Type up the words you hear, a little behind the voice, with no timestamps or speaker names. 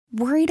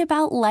Worried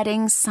about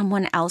letting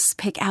someone else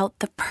pick out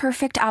the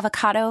perfect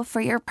avocado for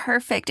your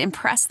perfect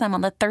impress them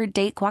on the third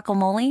date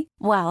guacamole?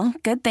 Well,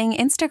 good thing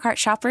Instacart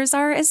shoppers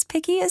are as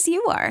picky as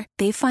you are.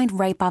 They find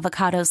ripe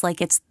avocados like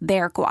it's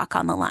their guac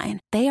on the line.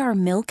 They are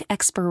milk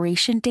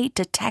expiration date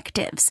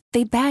detectives.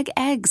 They bag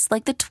eggs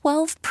like the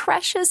 12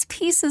 precious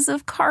pieces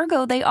of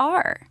cargo they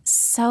are.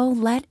 So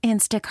let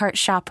Instacart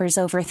shoppers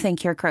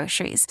overthink your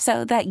groceries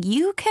so that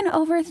you can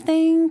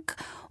overthink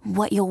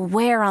what you'll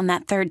wear on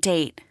that third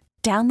date.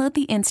 Download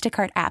the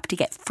Instacart app to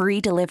get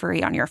free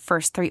delivery on your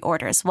first 3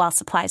 orders while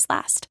supplies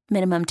last.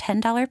 Minimum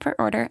 $10 per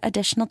order.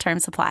 Additional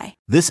terms apply.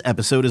 This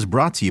episode is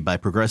brought to you by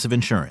Progressive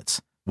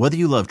Insurance. Whether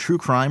you love true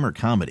crime or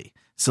comedy,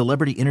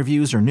 celebrity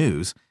interviews or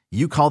news,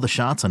 you call the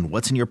shots on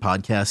what's in your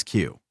podcast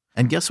queue.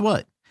 And guess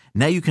what?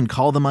 Now you can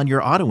call them on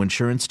your auto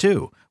insurance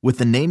too with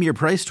the Name Your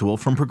Price tool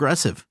from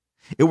Progressive.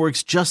 It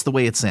works just the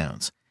way it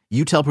sounds.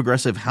 You tell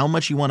Progressive how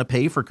much you want to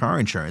pay for car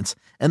insurance,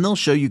 and they'll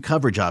show you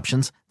coverage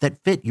options that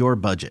fit your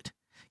budget.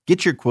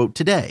 Get your quote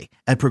today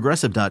at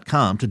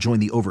Progressive.com to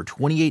join the over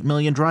 28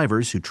 million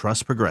drivers who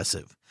trust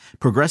Progressive.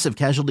 Progressive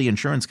Casualty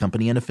Insurance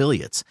Company and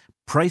Affiliates.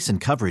 Price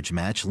and coverage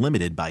match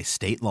limited by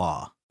state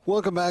law.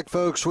 Welcome back,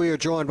 folks. We are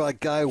joined by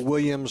Guy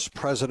Williams,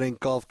 President,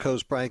 Gulf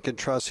Coast Bank and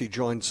Trust. He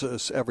joins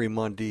us every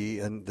Monday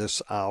in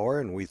this hour,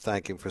 and we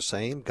thank him for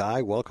same.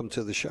 Guy, welcome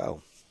to the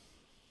show.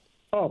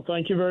 Oh,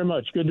 thank you very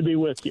much. Good to be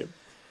with you.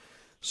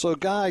 So,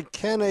 Guy,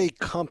 can a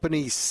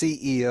company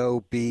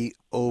CEO be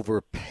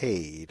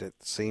overpaid? It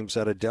seems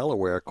that a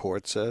Delaware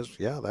court says,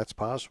 yeah, that's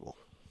possible.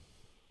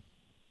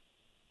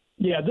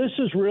 Yeah, this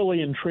is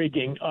really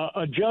intriguing.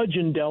 A judge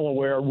in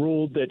Delaware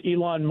ruled that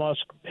Elon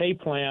Musk's pay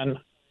plan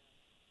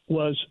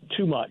was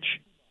too much.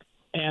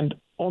 And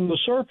on the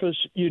surface,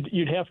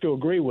 you'd have to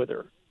agree with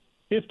her.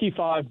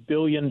 $55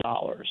 billion.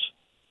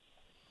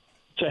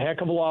 It's a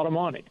heck of a lot of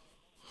money.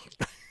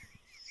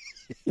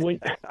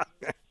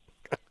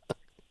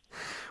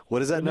 What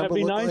does that number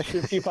look nice?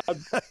 Like?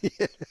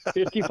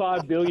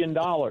 $55 billion.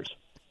 But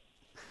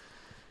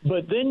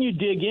then you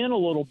dig in a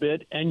little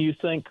bit and you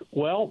think,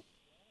 well,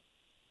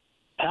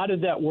 how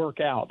did that work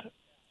out?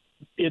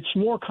 It's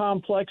more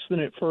complex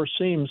than it first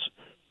seems.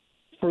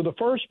 For the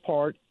first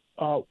part,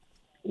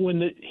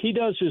 when he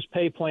does his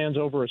pay plans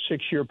over a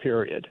 6-year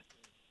period,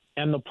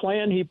 and the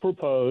plan he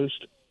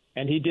proposed,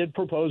 and he did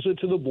propose it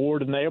to the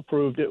board and they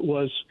approved it,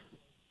 was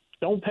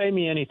don't pay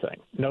me anything.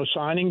 No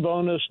signing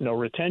bonus, no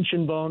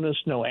retention bonus,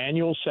 no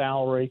annual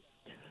salary.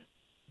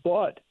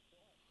 But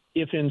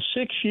if in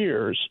 6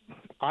 years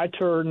I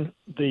turn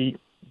the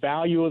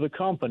value of the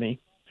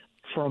company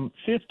from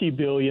 $50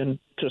 billion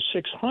to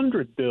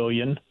 $600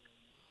 billion,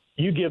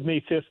 you give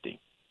me $50.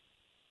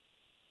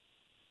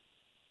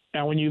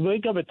 Now, when you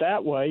think of it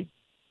that way,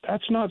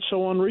 that's not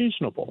so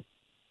unreasonable.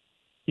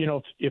 You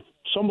know, if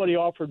somebody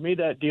offered me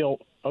that deal,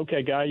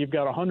 okay, Guy, you've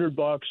got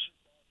 $100.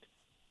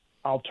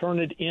 I'll turn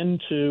it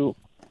into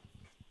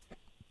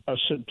a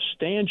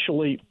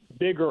substantially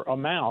bigger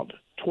amount,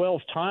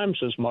 12 times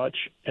as much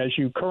as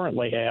you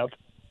currently have,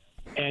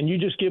 and you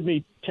just give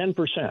me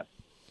 10%.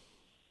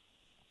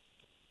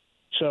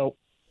 So,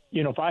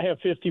 you know, if I have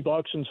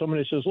 $50 and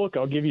somebody says, look,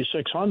 I'll give you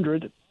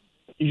 600,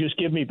 you just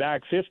give me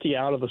back 50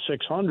 out of the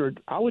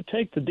 600, I would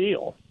take the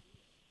deal.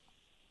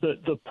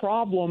 The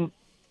problem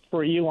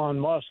for Elon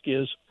Musk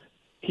is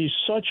he's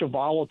such a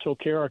volatile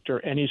character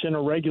and he's in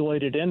a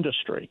regulated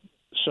industry.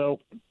 So,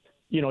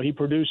 you know, he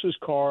produces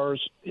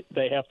cars.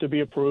 They have to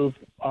be approved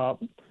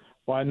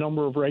by a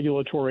number of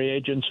regulatory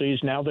agencies.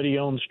 Now that he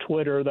owns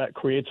Twitter, that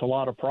creates a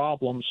lot of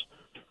problems.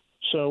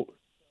 So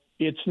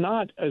it's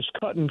not as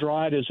cut and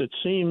dried as it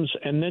seems.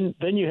 And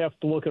then you have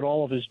to look at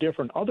all of his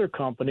different other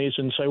companies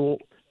and say, well,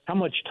 how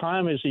much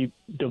time is he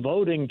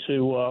devoting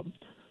to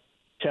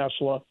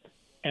Tesla?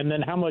 And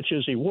then how much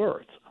is he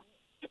worth?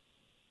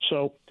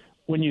 So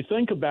when you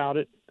think about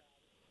it,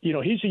 you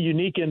know, he's a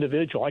unique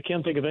individual. I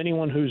can't think of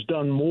anyone who's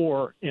done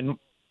more in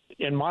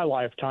my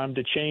lifetime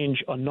to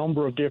change a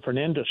number of different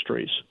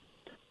industries.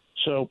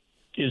 So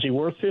is he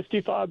worth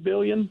 $55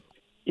 billion?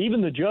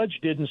 Even the judge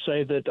didn't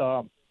say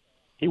that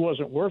he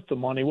wasn't worth the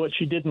money. What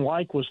she didn't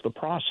like was the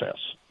process.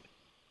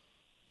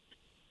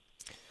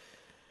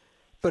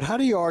 But how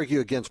do you argue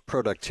against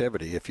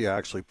productivity if you're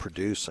actually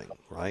producing,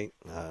 right?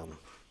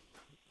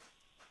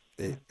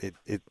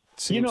 It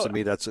seems to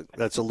me that's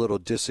a little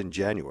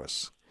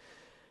disingenuous.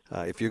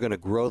 If you're going to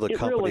grow the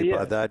company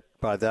really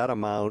by that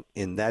amount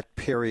in that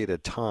period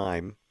of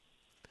time,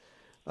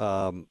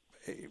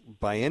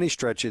 by any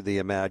stretch of the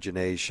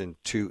imagination,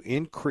 to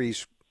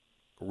increase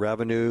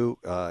revenue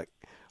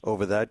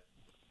over that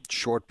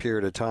short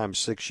period of time,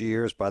 6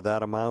 years, by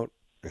that amount,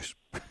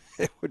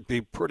 it would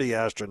be pretty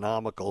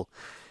astronomical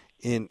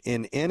in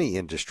any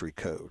industry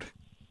code.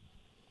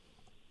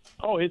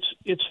 Oh, it's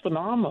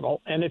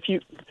phenomenal, and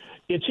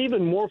it's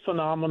even more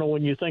phenomenal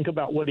when you think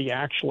about what he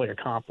actually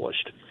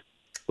accomplished.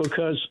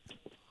 Because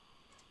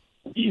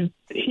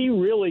he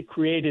really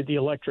created the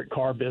electric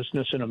car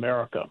business in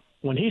America.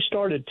 When he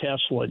started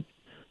Tesla,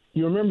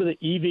 you remember the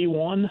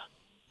EV1?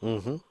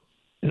 Mm-hmm.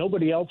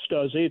 Nobody else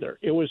does either.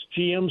 It was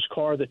GM's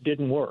car that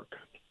didn't work.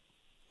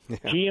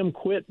 GM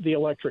quit the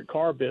electric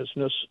car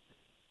business,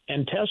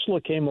 and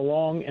Tesla came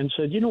along and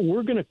said,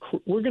 we're going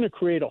to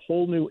create a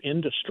whole new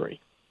industry.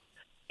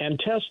 And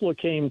Tesla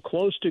came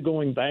close to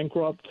going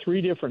bankrupt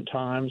 3 different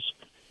times.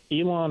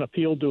 Elon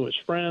appealed to his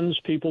friends,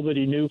 people that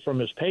he knew from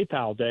his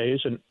PayPal days,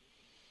 and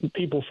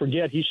people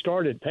forget he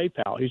started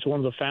PayPal. He's one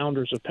of the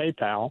founders of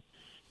PayPal.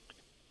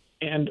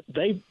 And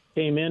they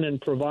came in and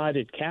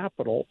provided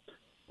capital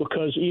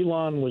because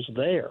Elon was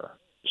there.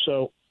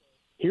 So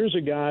here's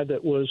a guy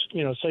that was,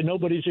 say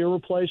nobody's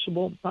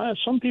irreplaceable.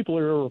 Some people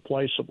are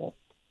irreplaceable.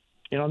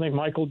 I think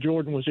Michael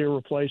Jordan was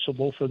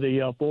irreplaceable for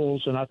the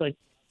Bulls, and I think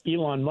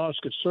Elon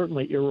Musk is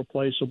certainly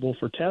irreplaceable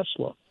for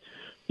Tesla.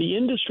 The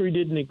industry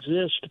didn't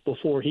exist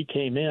before he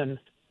came in,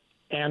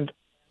 and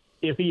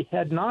if he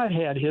had not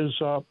had his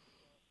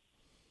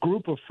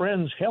group of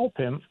friends help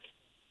him,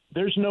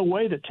 there's no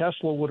way that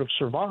Tesla would have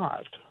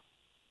survived.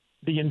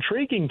 The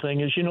intriguing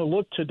thing is,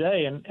 look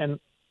today, and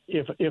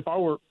if I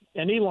were,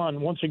 and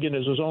Elon, once again,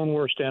 is his own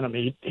worst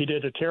enemy. He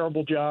did a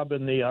terrible job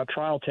in the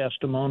trial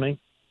testimony.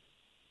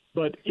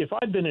 But if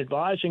I'd been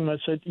advising him, I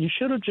said, you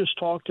should have just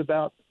talked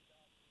about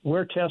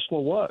where Tesla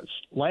was.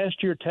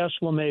 Last year,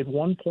 Tesla made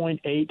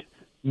 1.8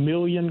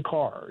 million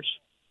cars.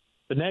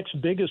 The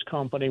next biggest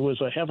company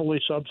was a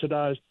heavily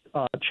subsidized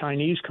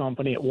Chinese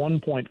company at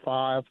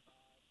 1.5.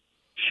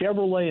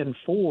 Chevrolet and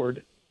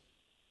Ford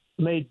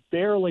made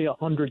barely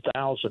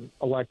 100,000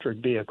 electric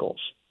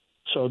vehicles.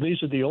 So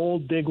these are the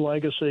old big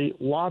legacy,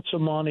 lots of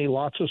money,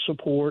 lots of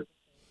support,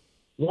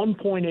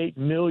 1.8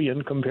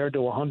 million compared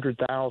to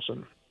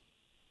 100,000.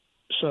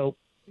 So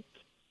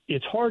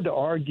it's hard to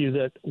argue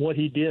that what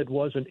he did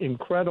wasn't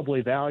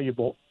incredibly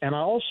valuable. And I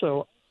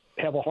also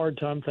have a hard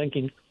time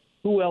thinking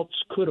who else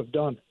could have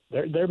done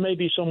it. There may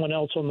be someone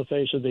else on the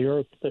face of the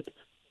earth that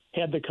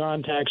had the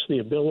contacts, the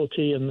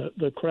ability, and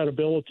the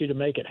credibility to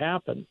make it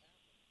happen.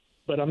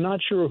 But I'm not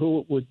sure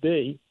who it would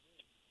be.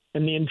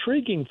 And the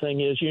intriguing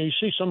thing is, you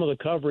see some of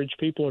the coverage,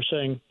 people are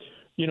saying,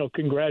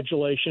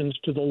 congratulations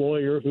to the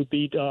lawyer who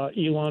beat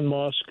Elon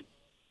Musk.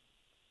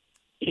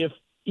 If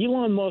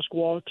Elon Musk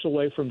walks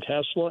away from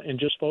Tesla and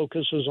just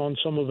focuses on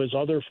some of his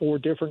other 4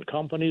 different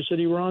companies that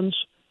he runs,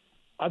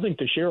 I think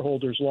the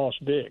shareholders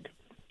lost big.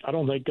 I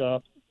don't think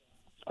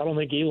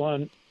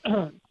Elon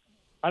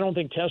I don't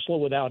think Tesla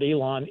without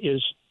Elon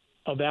is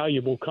a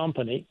valuable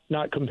company,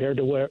 not compared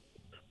to where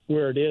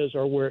it is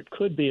or where it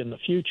could be in the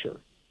future.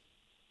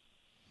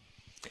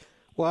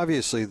 Well,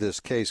 obviously this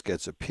case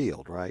gets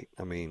appealed, right?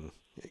 I mean,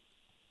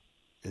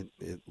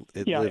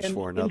 it lives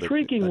for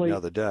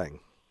another day.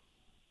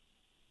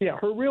 Yeah,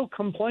 her real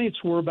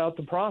complaints were about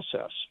the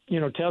process.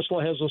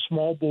 Tesla has a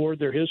small board.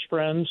 They're his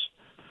friends.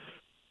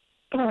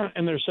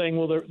 And they're saying,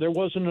 well, there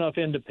wasn't enough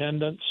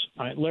independence.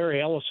 Larry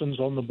Ellison's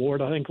on the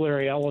board. I think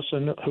Larry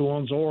Ellison, who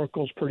owns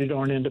Oracle, is pretty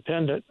darn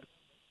independent.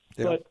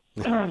 Yeah. But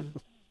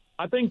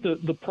I think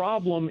the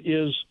problem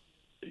is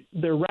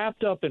they're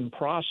wrapped up in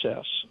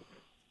process.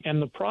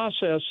 And the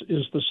process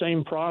is the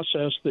same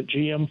process that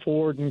GM,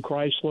 Ford, and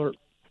Chrysler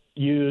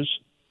use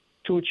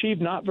to achieve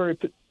not very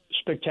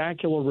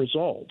spectacular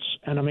results.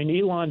 And, I mean,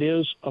 Elon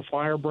is a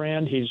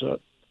firebrand. He's a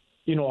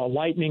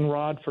lightning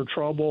rod for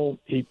trouble.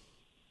 His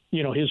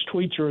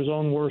tweets are his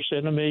own worst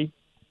enemy,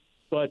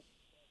 but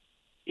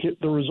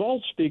the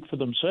results speak for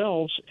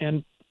themselves.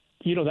 And,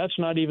 that's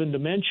not even to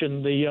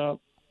mention the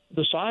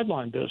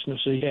sideline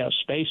business he has,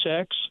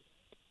 SpaceX.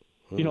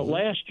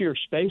 Last year,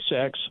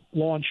 SpaceX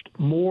launched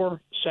more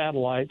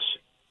satellites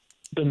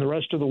than the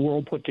rest of the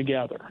world put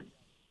together.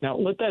 Now,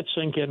 let that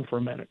sink in for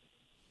a minute.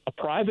 A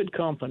private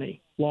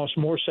company lost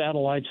more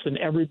satellites than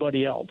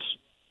everybody else.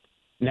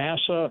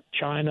 NASA,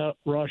 China,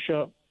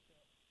 Russia.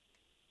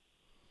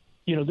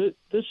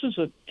 This is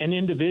an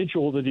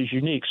individual that is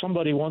unique.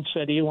 Somebody once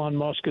said Elon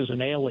Musk is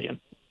an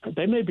alien.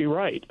 They may be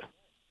right.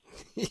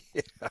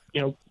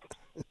 Yeah.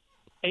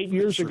 8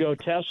 years ago,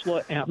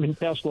 SpaceX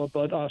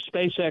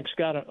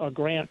got a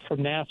grant from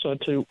NASA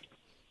to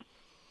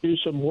do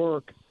some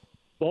work.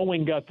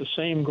 Boeing got the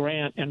same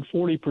grant and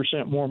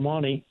 40% more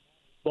money.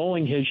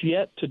 Boeing has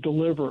yet to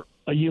deliver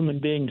a human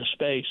being to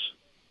space.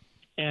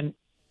 And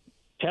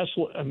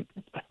Tesla,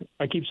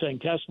 I keep saying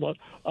Tesla,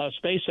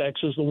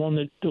 SpaceX is the one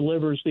that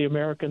delivers the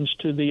Americans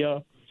to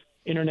the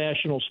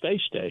International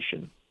Space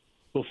Station.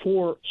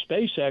 Before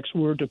SpaceX,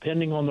 we were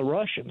depending on the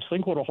Russians.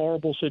 Think what a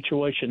horrible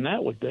situation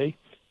that would be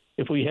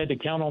if we had to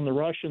count on the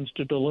Russians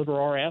to deliver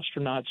our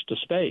astronauts to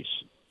space.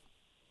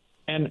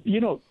 And,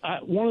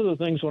 one of the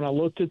things when I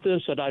looked at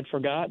this that I'd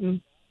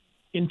forgotten,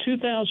 in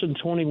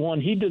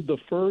 2021, he did the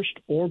first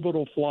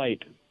orbital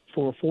flight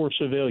for 4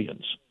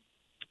 civilians.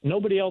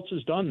 Nobody else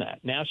has done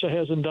that. NASA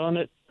hasn't done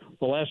it.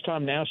 The last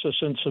time NASA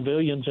sent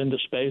civilians into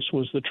space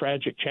was the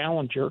tragic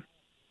Challenger,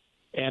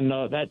 and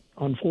that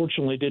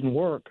unfortunately didn't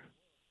work.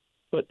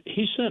 But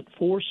he sent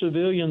 4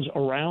 civilians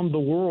around the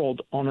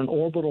world on an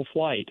orbital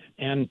flight,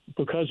 and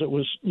because it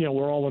was,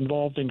 we're all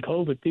involved in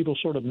COVID, people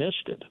sort of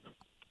missed it.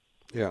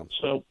 Yeah.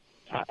 So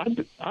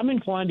I'm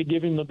inclined to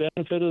give him the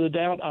benefit of the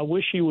doubt. I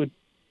wish he would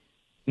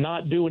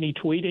not do any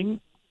tweeting,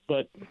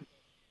 but,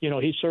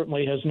 he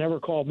certainly has never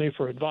called me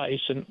for advice,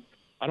 and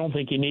I don't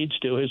think he needs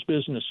to. His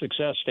business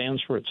success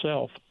stands for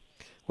itself.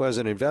 Well, as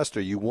an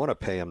investor, you want to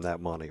pay him that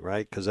money,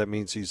 right? Because that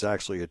means he's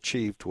actually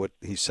achieved what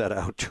he set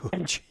out to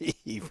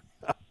achieve.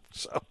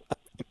 So,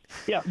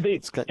 yeah,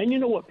 and you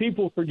know what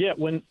people forget,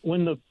 when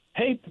the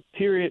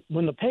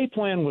pay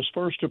plan was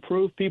first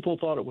approved, people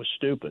thought it was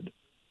stupid.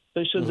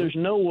 They said there's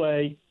no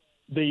way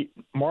the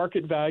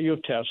market value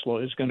of Tesla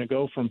is going to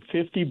go from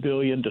 $50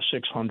 billion to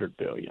 $600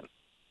 billion.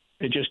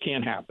 It just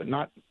can't happen.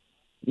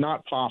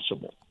 Not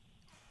possible.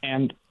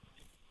 And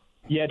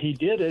yet he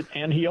did it,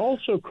 and he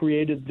also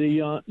created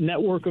the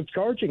network of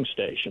charging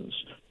stations.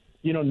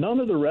 You know, none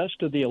of the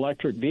rest of the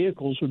electric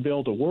vehicles would be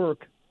able to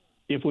work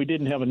if we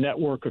didn't have a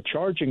network of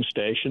charging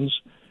stations.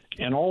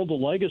 And all the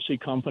legacy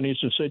companies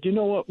have said, you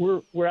know what,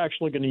 we're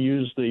actually going to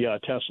use the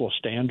Tesla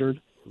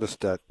standard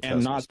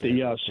and not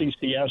the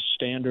CCS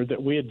standard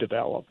that we had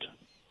developed.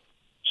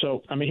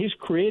 So, I mean, he's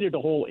created a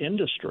whole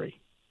industry.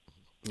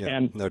 Yeah,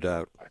 and no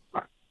doubt.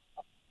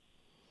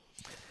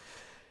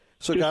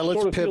 So, Guy,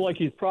 let's sort of feel like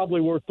he's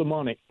probably worth the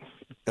money.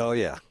 Oh,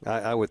 yeah,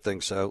 I would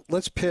think so.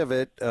 Let's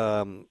pivot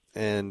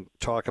and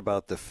talk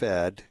about the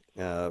Fed.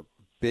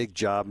 Big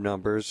job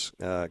numbers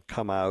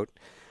come out.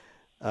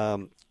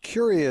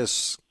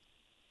 Curious,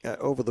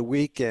 over the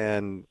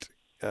weekend,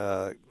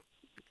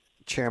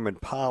 Chairman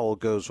Powell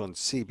goes on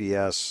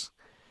CBS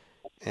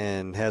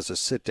and has a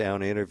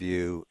sit-down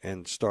interview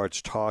and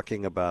starts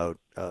talking about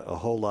a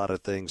whole lot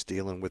of things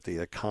dealing with the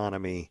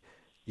economy.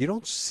 You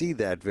don't see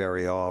that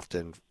very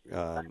often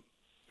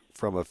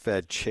from a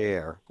Fed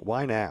chair.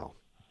 Why now?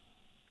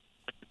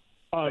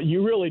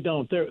 You really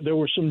don't. There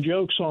were some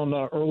jokes on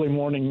early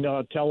morning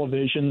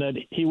television that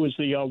he was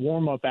the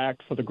warm-up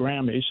act for the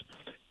Grammys.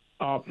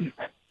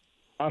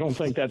 I don't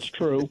think that's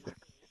true,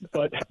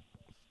 but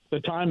the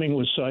timing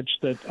was such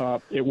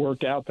that it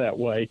worked out that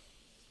way.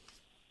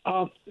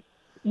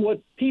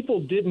 What people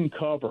didn't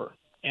cover,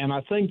 and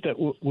I think that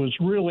was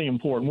really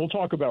important, we'll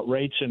talk about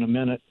rates in a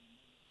minute,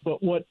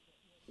 but what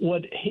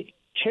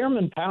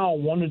Chairman Powell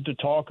wanted to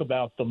talk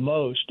about the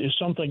most is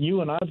something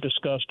you and I've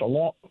discussed a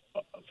lot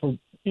for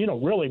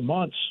really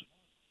months,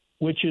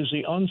 which is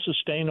the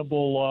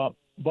unsustainable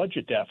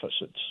budget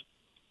deficits.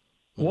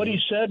 Mm-hmm. What he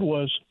said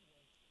was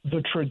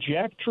the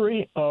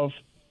trajectory of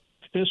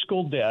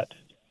fiscal debt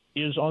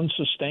is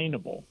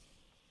unsustainable,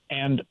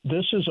 and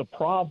this is a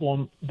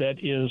problem that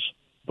is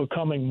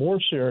becoming more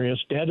serious.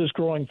 Debt is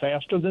growing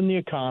faster than the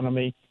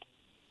economy,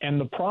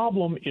 and the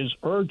problem is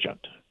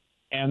urgent.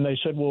 And they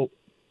said, well,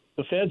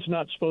 the Fed's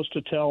not supposed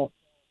to tell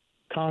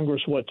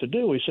Congress what to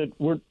do. He said,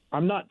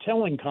 I'm not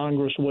telling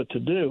Congress what to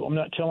do. I'm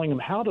not telling them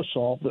how to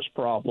solve this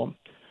problem,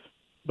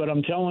 but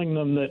I'm telling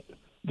them that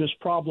this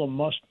problem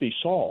must be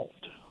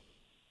solved.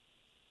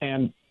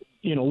 And,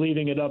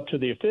 leaving it up to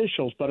the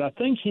officials. But I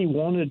think he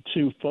wanted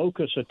to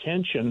focus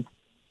attention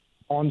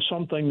on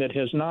something that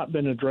has not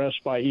been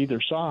addressed by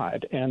either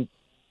side. And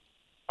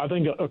I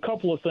think a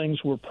couple of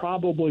things were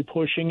probably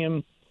pushing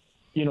him.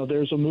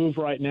 There's a move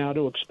right now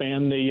to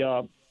expand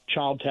the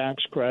child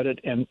tax credit,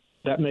 and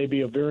that may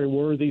be a very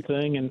worthy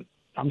thing, and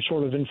I'm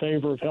sort of in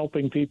favor of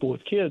helping people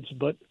with kids,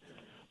 but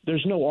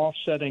there's no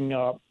offsetting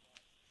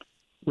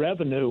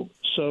revenue,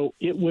 so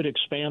it would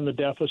expand the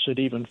deficit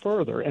even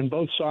further. And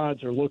both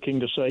sides are looking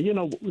to say,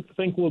 we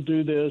think we'll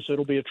do this,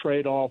 it'll be a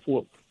trade-off,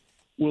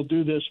 we'll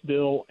do this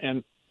bill.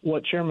 And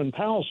what Chairman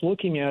Powell's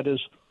looking at is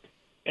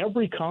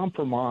every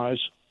compromise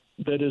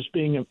that is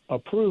being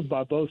approved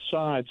by both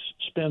sides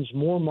spends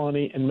more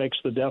money and makes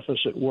the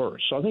deficit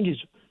worse. So I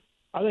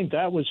think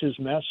that was his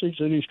message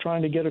that he's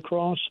trying to get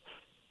across.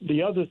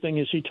 The other thing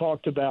is he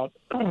talked about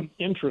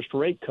interest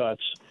rate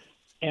cuts,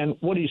 and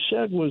what he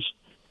said was,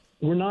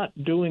 we're not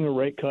doing a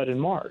rate cut in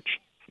March.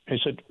 He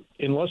said,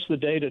 unless the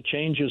data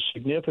changes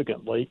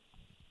significantly,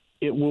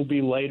 it will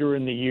be later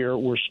in the year.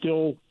 We're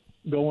still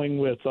going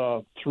with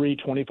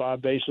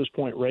 325 basis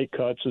point rate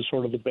cuts as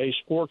sort of the base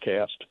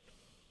forecast.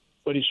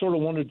 But he sort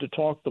of wanted to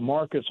talk the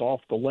markets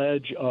off the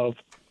ledge of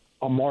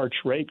a March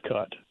rate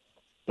cut.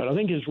 But I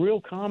think his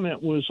real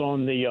comment was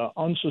on the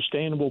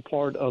unsustainable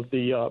part of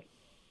the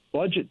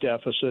budget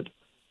deficit.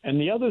 And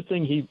the other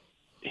thing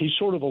he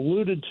sort of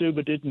alluded to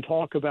but didn't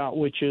talk about,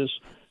 which is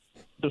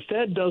the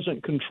Fed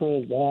doesn't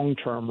control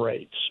long-term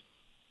rates.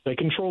 They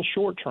control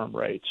short-term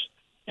rates.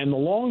 And the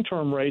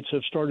long-term rates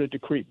have started to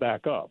creep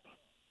back up.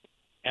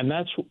 And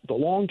that's the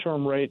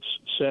long-term rates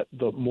set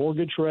the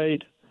mortgage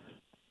rate,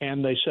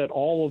 and they set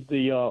all of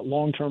the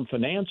long-term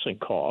financing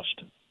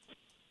cost.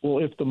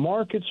 Well, if the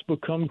markets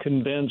become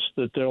convinced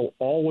that there'll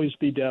always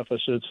be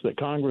deficits, that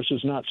Congress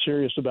is not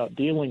serious about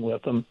dealing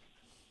with them,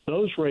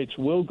 those rates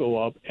will go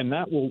up, and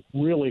that will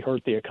really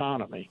hurt the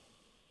economy.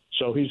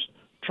 So he's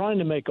trying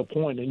to make a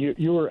point, and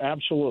you are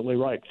absolutely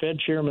right. Fed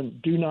chairmen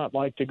do not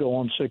like to go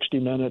on 60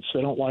 Minutes.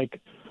 They don't like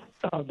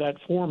that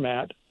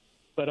format.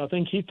 But I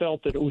think he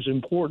felt that it was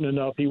important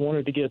enough. He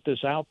wanted to get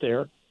this out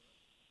there.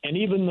 And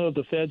even though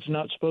the Fed's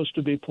not supposed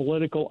to be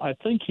political, I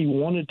think he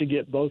wanted to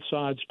get both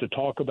sides to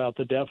talk about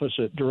the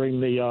deficit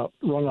during the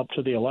run-up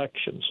to the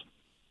elections.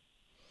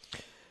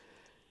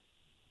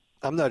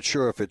 I'm not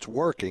sure if it's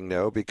working,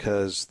 though,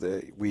 because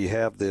we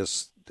have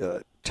this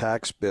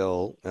tax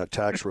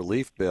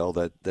relief bill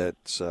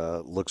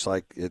that looks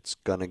like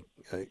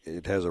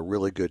it has a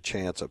really good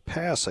chance of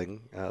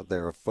passing.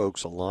 There are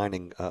folks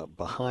aligning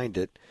behind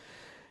it,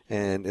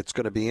 and it's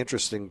going to be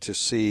interesting to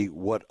see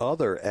what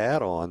other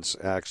add-ons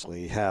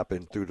actually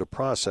happen through the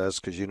process,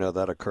 because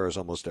that occurs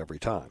almost every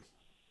time.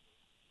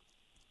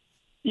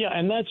 Yeah,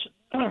 and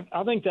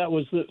I think that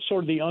was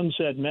sort of the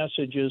unsaid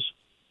message is,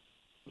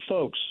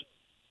 folks,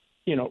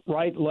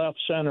 right, left,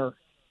 center,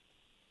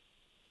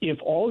 if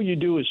all you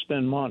do is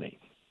spend money,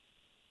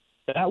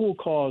 that will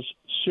cause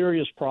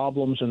serious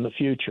problems in the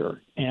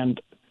future. And,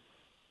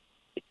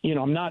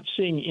 I'm not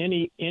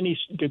seeing any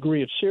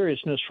degree of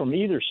seriousness from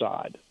either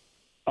side,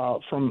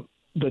 from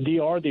the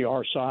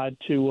DRDR side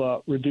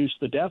to reduce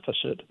the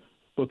deficit,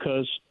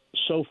 because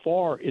so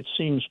far it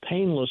seems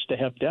painless to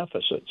have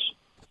deficits.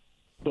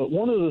 But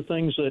one of the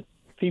things that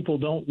people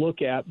don't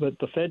look at, but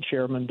the Fed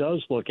chairman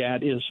does look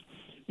at, is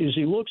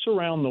he looks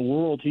around the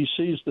world, he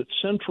sees that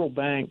central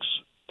banks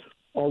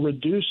are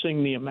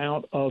reducing the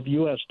amount of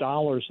U.S.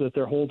 dollars that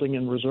they're holding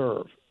in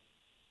reserve.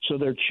 So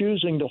they're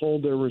choosing to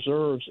hold their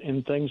reserves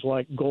in things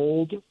like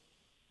gold,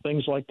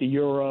 things like the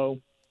euro,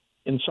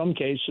 in some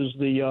cases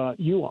the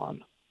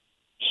yuan.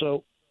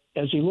 So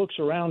as he looks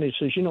around, he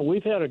says,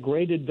 we've had a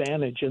great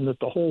advantage in that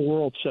the whole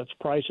world sets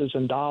prices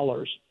in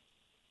dollars.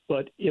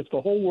 But if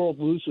the whole world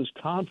loses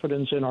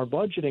confidence in our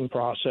budgeting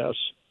process,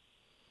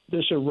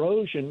 this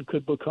erosion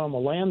could become a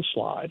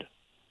landslide.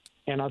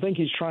 And I think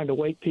he's trying to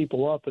wake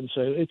people up and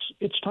say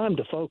it's time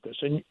to focus.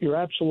 And you're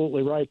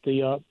absolutely right.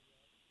 The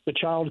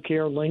child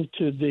care linked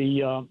to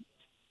the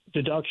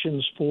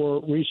deductions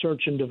for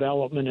research and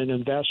development and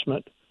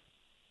investment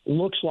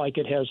looks like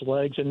it has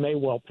legs and may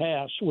well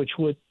pass, which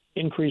would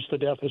increase the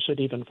deficit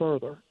even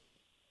further.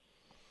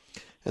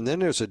 And then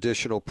there's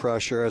additional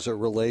pressure as it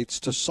relates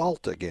to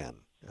SALT again,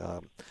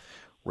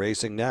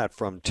 raising that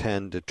from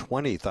 $10,000 to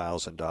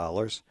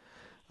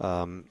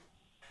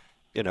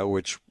 $20,000,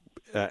 which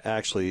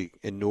actually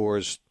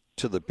inures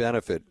to the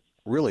benefit,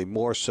 really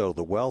more so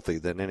the wealthy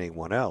than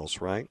anyone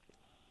else, right?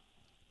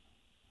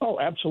 Oh,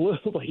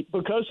 absolutely.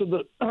 Because of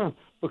the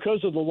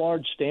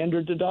large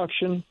standard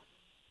deduction,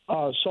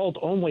 SALT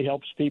only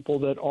helps people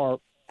that are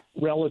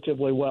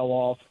relatively well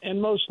off,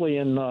 and mostly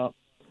in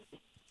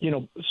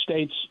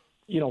states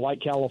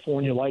like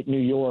California, like New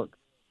York.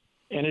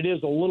 And it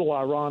is a little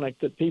ironic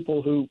that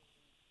people who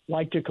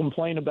like to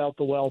complain about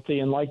the wealthy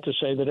and like to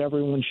say that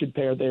everyone should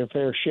pay their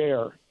fair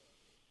share,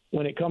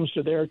 when it comes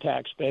to their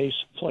tax base,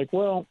 it's like,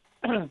 well,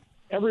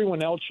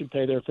 everyone else should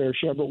pay their fair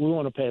share, but we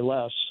want to pay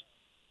less.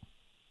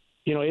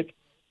 It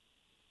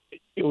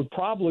would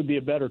probably be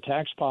a better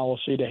tax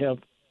policy to have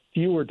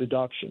fewer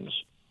deductions,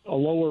 a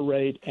lower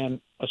rate, and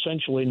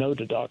essentially no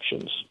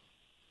deductions.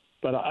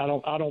 But I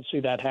don't see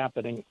that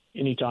happening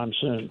anytime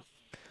soon.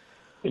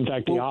 In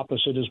fact, the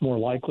opposite is more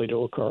likely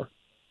to occur.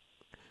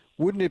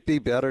 Wouldn't it be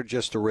better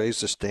just to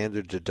raise the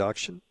standard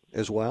deduction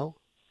as well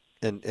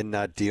and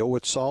not deal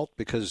with SALT?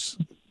 Because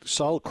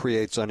SALT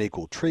creates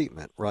unequal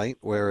treatment, right?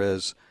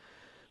 Whereas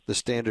the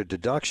standard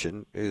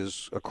deduction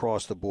is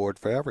across the board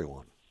for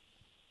everyone.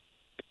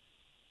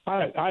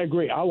 I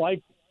agree. I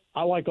like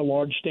a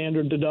large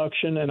standard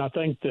deduction, and I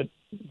think that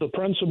the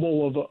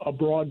principle of a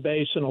broad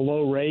base and a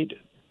low rate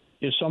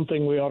is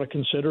something we ought to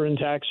consider in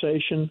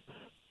taxation.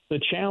 The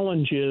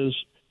challenge is,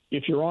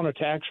 if you're on a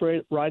tax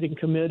writing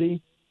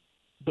committee,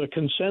 the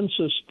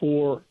consensus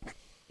for,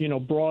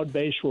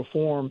 broad-based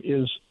reform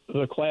is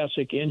the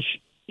classic inch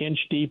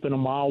deep and a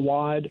mile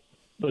wide.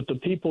 But the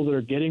people that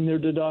are getting their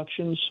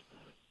deductions,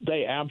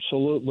 they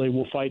absolutely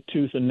will fight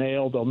tooth and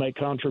nail. They'll make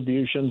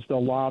contributions.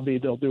 They'll lobby.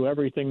 They'll do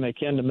everything they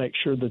can to make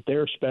sure that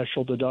their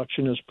special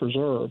deduction is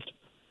preserved.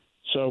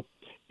 So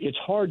it's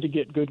hard to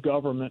get good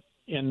government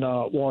in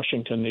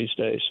Washington these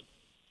days.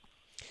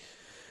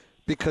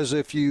 Because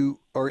if you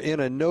are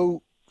in a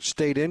no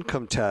state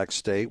income tax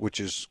state, which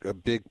is a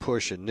big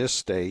push in this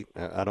state,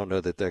 I don't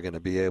know that they're going to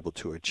be able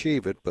to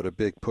achieve it, but a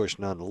big push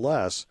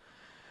nonetheless,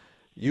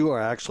 you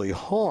are actually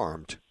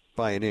harmed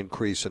by an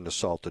increase in the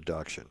SALT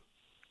deduction,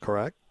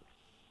 correct?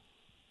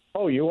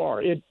 Oh, you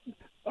are.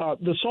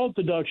 The SALT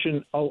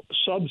deduction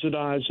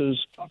subsidizes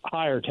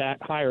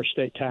higher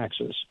state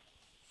taxes.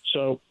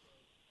 So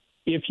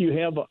if you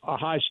have a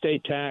high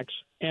state tax,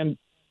 and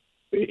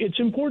it's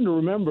important to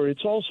remember,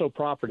 it's also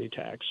property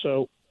tax.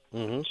 So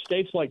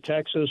states like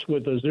Texas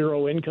with a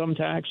zero income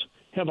tax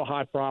have a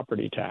high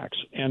property tax.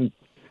 And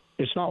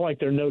it's not like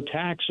there are no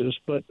taxes,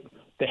 but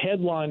the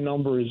headline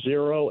number is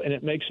zero, and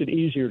it makes it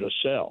easier to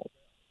sell.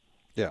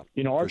 Yeah,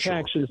 our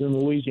taxes in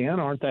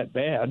Louisiana aren't that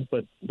bad,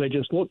 but they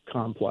just look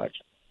complex.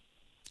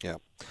 Yeah.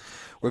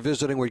 We're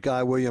visiting with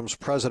Guy Williams,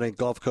 President,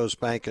 Gulf Coast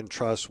Bank and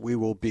Trust. We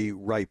will be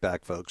right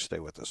back, folks. Stay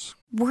with us.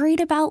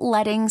 Worried about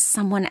letting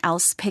someone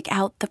else pick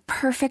out the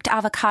perfect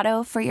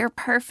avocado for your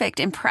perfect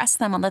impress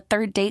them on the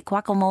third date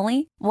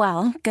guacamole?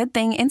 Well, good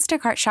thing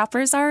Instacart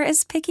shoppers are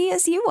as picky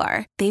as you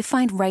are. They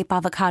find ripe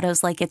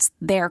avocados like it's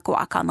their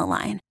guac on the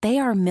line. They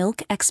are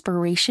milk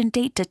expiration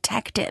date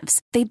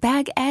detectives. They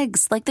bag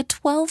eggs like the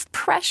 12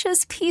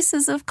 precious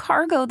pieces of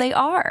cargo they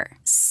are.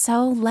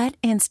 So let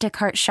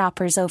Instacart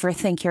shoppers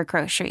overthink your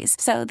groceries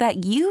so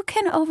that you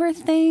can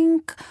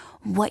overthink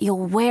what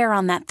you'll wear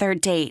on that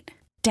third date.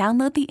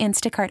 Download the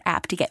Instacart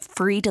app to get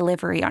free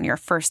delivery on your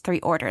first 3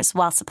 orders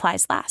while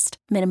supplies last.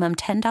 Minimum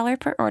 $10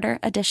 per order.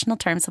 Additional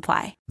terms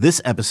apply. This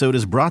episode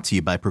is brought to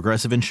you by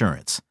Progressive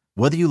Insurance.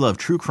 Whether you love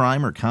true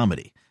crime or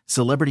comedy,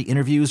 celebrity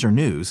interviews or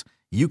news,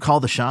 you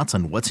call the shots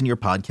on what's in your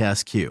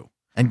podcast queue.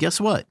 And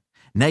guess what?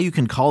 Now you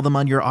can call them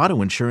on your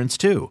auto insurance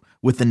too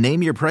with the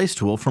Name Your Price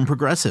tool from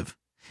Progressive.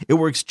 It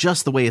works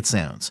just the way it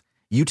sounds.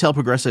 You tell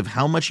Progressive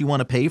how much you want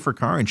to pay for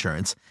car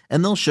insurance,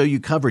 and they'll show you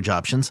coverage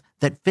options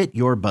that fit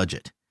your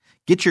budget.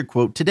 Get your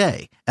quote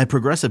today at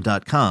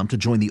Progressive.com to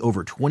join the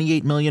over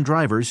 28 million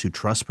drivers who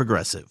trust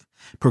Progressive.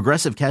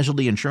 Progressive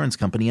Casualty Insurance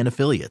Company and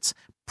Affiliates.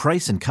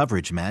 Price and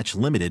coverage match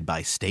limited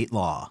by state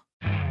law.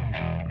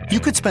 You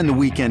could spend the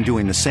weekend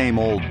doing the same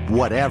old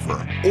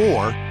whatever,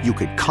 or you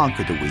could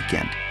conquer the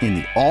weekend in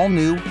the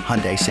all-new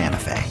Hyundai Santa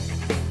Fe.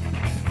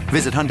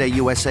 Visit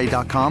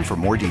HyundaiUSA.com for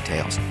more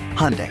details.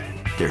 Hyundai,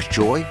 there's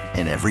joy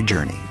in every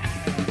journey.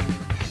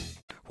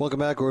 Welcome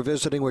back. We're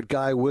visiting with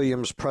Guy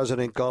Williams,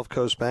 President, Gulf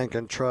Coast Bank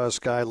and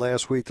Trust. Guy,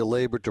 last week the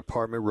Labor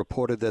Department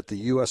reported that the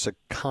U.S.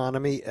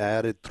 economy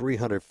added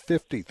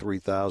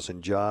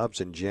 353,000 jobs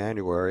in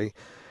January,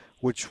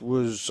 which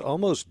was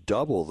almost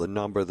double the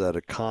number that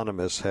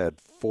economists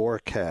had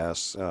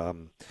forecast.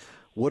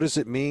 What does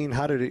it mean?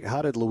 How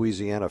did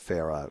Louisiana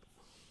fare out?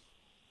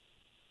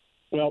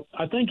 Well,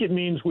 I think it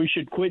means we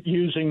should quit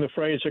using the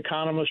phrase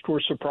economists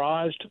were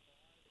surprised,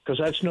 because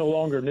that's no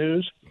longer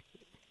news.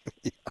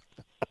 Yeah.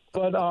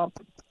 But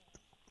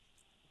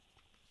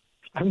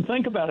and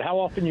think about how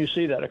often you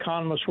see that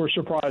economists were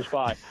surprised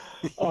by.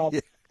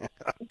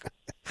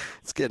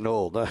 It's getting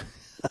old, huh?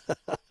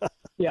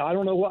 Yeah, I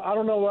don't know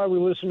why we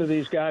listen to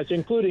these guys,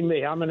 including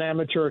me. I'm an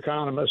amateur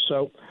economist,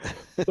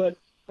 but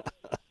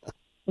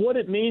what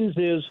it means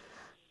is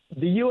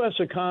the U.S.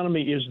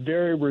 economy is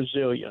very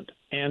resilient,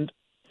 and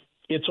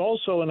it's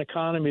also an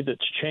economy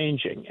that's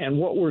changing. And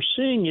what we're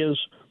seeing is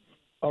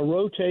a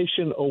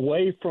rotation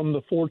away from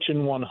the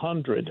Fortune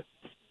 100.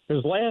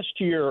 Because last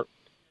year,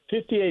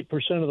 58%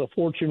 of the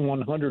Fortune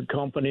 100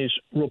 companies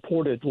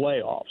reported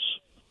layoffs,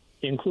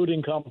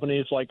 including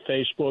companies like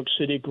Facebook,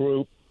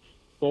 Citigroup,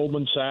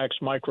 Goldman Sachs,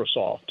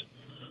 Microsoft.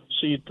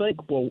 So you'd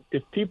think, well,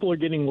 if people are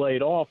getting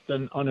laid off,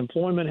 then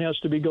unemployment has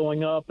to be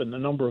going up and the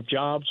number of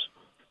jobs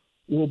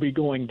will be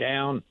going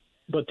down.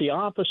 But the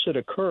opposite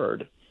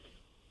occurred.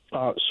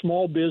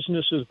 Small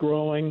business is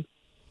growing,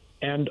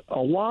 and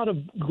a lot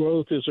of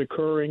growth is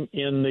occurring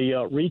in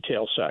the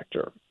retail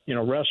sector.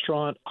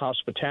 Restaurant,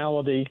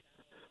 hospitality.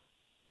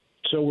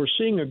 So we're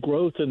seeing a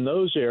growth in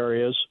those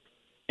areas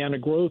and a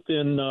growth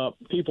in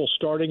people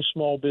starting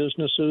small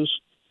businesses.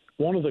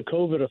 One of the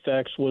COVID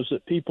effects was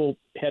that people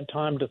had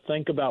time to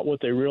think about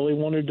what they really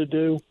wanted to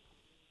do.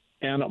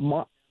 And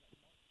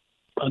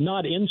a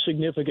not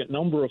insignificant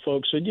number of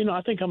folks said,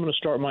 I think I'm going to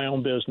start my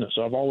own business.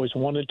 I've always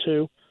wanted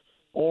to,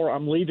 or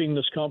I'm leaving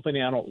this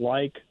company I don't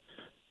like,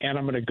 and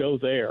I'm going to go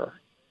there.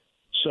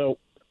 So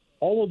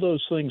all of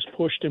those things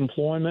pushed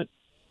employment.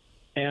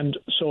 And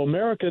so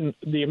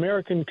the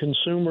American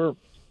consumer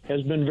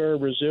has been very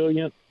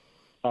resilient.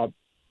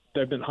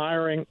 They've been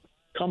hiring.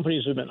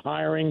 Companies have been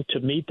hiring to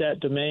meet that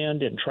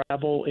demand in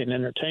travel, in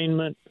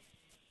entertainment.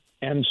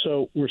 And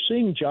so we're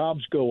seeing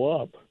jobs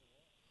go up.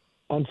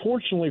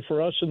 Unfortunately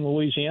for us in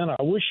Louisiana,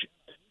 I wish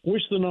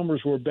the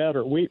numbers were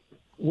better.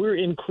 We're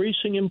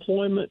increasing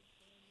employment,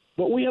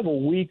 but we have a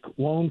weak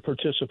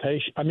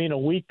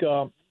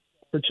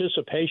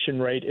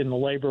participation rate in the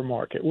labor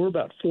market. We're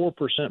about 4%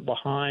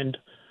 behind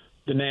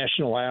the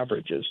national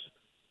averages.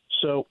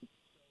 So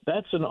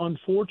that's an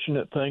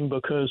unfortunate thing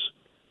because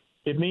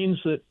it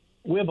means that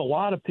we have a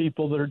lot of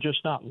people that are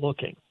just not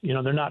looking.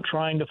 They're not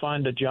trying to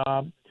find a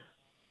job.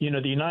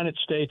 The United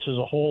States as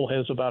a whole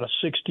has about a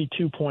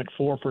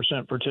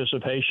 62.4%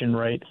 participation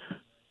rate.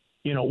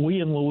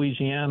 We in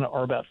Louisiana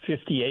are about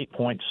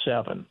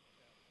 58.7.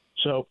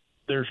 So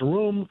there's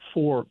room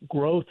for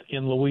growth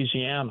in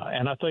Louisiana.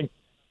 And I think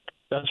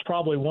that's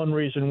probably one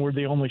reason we're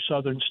the only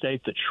southern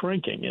state that's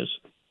shrinking is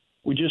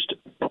we just,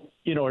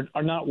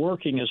 are not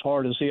working as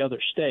hard as the other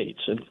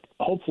states. And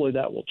hopefully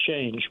that will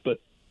change.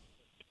 But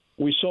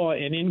we saw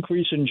an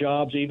increase in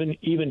jobs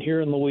even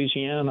here in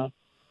Louisiana,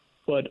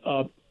 but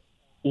a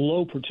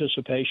low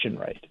participation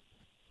rate.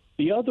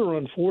 The other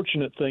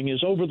unfortunate thing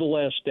is over the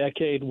last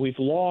decade, we've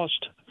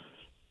lost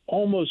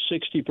almost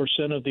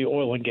 60% of the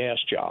oil and gas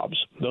jobs.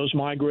 Those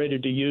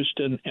migrated to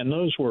Houston, and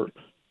those were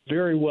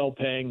very well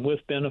paying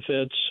with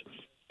benefits.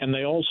 And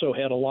they also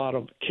had a lot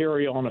of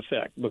carry-on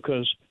effect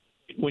because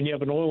when you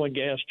have an oil and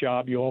gas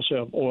job, you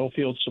also have oil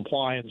field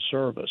supply and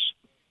service.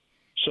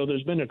 So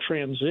there's been a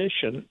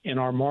transition in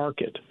our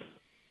market,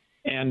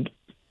 and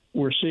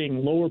we're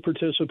seeing lower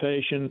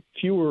participation,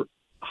 fewer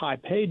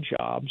high-paid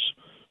jobs,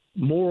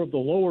 more of the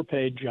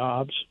lower-paid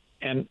jobs,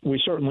 and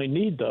we certainly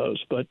need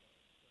those. But,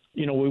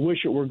 you know, we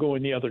wish it were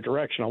going the other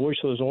direction. I wish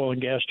those oil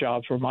and gas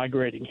jobs were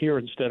migrating here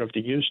instead of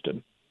to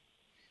Houston.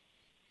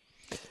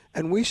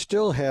 And we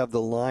still have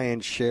the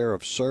lion's share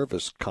of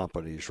service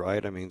companies,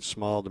 right? I mean,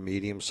 small to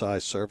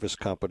medium-sized service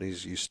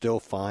companies, you still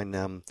find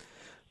them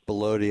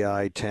below the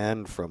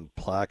I-10 from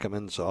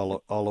Plaquemines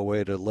all the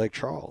way to Lake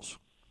Charles.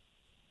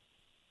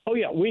 Oh,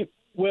 yeah. We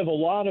have a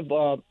lot of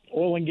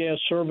oil and gas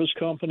service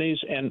companies,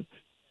 and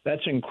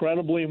that's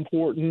incredibly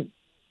important.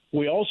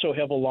 We also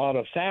have a lot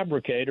of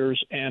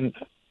fabricators, and,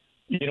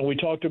 you know, we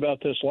talked about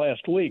this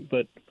last week,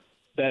 but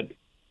that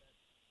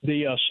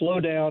the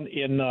slowdown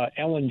in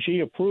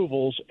LNG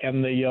approvals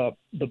and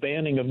the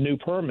banning of new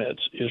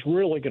permits is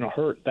really going to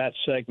hurt that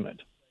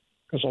segment,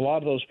 because a lot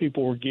of those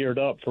people were geared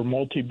up for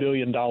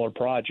multi-billion-dollar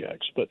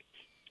projects. But,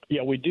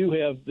 yeah, we do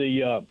have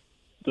the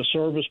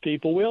service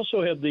people. We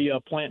also have the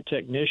plant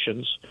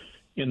technicians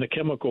in the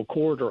chemical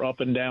corridor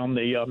up and down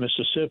the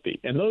Mississippi,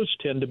 and those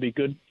tend to be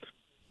good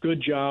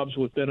jobs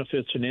with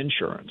benefits and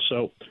insurance.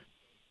 So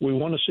we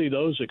want to see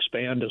those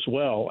expand as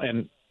well.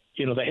 And,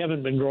 you know, they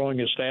haven't been growing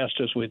as fast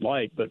as we'd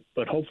like,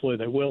 but hopefully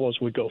they will as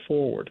we go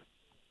forward.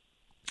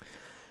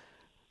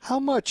 How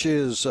much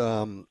is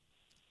our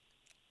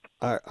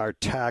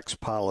tax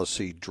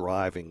policy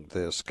driving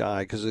this,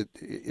 Guy? Because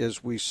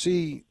as we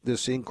see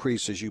this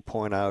increase, as you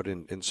point out,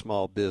 in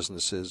small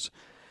businesses,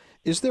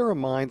 is there a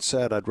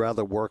mindset I'd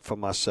rather work for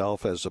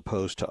myself as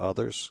opposed to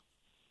others?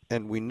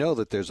 And we know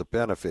that there's a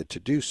benefit to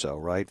do so,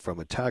 right, from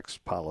a tax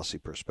policy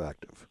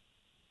perspective.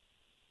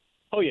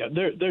 Oh, yeah,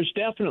 there's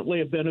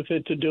definitely a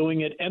benefit to doing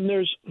it. And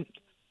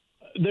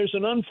there's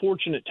an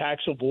unfortunate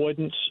tax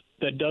avoidance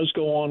that does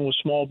go on with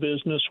small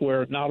business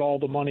where not all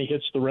the money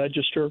hits the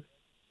register.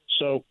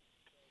 So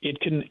it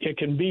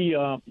can be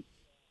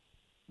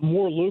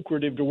more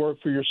lucrative to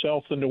work for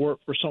yourself than to work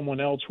for someone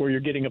else where you're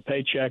getting a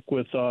paycheck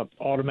with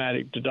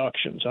automatic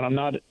deductions. And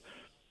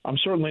I'm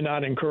certainly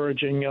not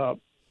encouraging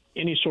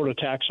any sort of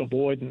tax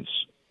avoidance,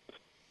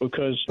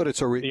 because but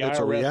it's a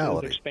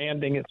reality. Is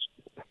expanding its.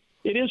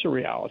 It is a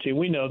reality.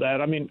 We know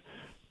that. I mean,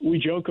 we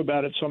joke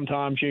about it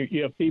sometimes.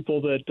 You have people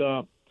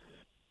that,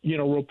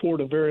 report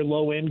a very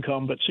low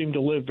income but seem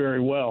to live very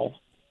well,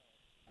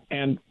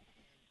 and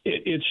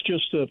it's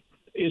just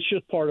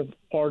part of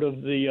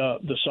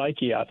the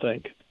psyche, I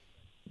think.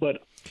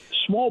 But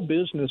small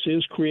business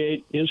is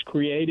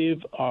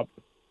creative.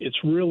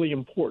 It's really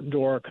important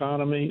to our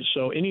economy.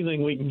 So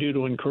anything we can do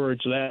to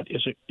encourage that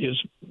is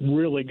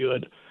really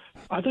good.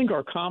 I think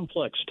our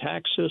complex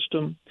tax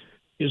system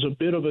is a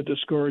bit of a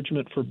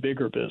discouragement for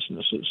bigger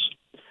businesses.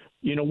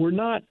 You know,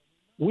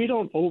 we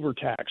don't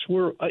overtax.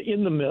 We're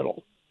in the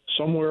middle,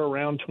 somewhere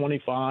around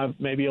 25,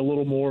 maybe a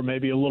little more,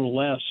 maybe a little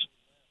less.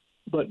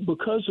 But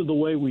because of the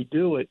way we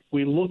do it,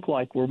 we look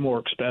like we're more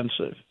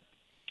expensive.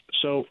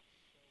 So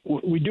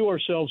we do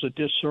ourselves a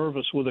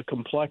disservice with the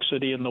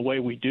complexity in the way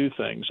we do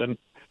things. And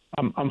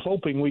I'm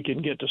hoping we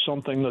can get to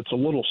something that's a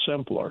little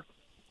simpler.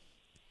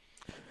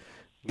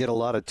 Get a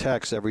lot of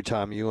texts every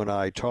time you and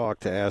I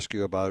talk to ask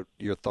you about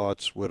your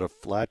thoughts with a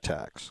flat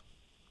tax.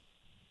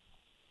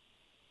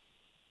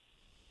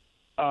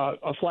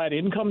 A flat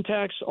income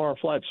tax or a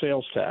flat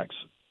sales tax?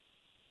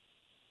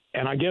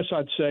 And I guess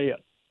I'd say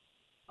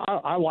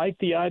I like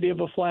the idea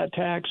of a flat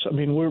tax. I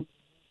mean, we're,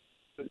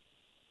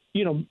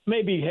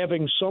 maybe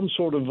having some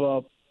sort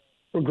of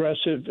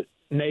progressive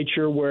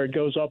nature where it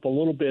goes up a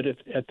little bit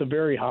at the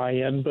very high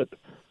end, but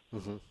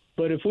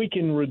if we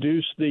can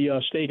reduce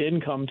the state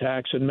income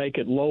tax and make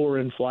it lower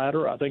and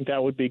flatter, I think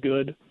that would be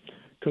good,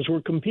 because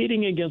we're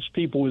competing against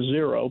people with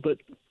zero, but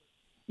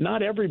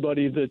not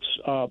everybody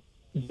that's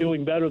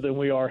doing better than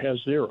we are has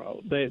zero.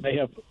 They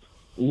have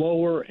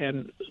lower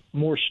and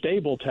more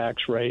stable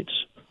tax rates,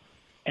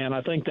 and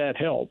I think that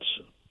helps.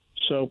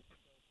 So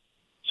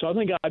I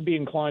think I'd be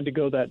inclined to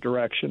go that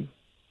direction.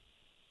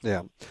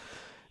 Yeah.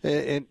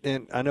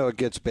 And I know it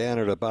gets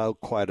bannered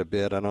about quite a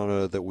bit. I don't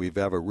know that we've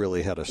ever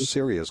really had a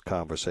serious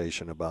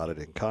conversation about it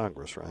in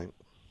Congress, right?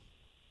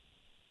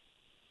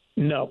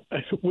 No.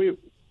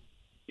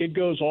 It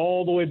goes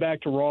all the way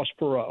back to Ross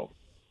Perot.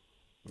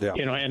 Yeah.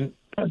 And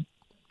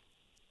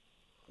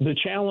the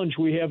challenge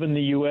we have in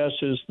the U.S.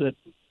 is that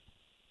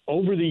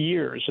over the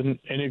years, and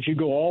if you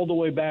go all the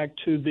way back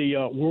to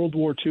the World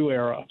War II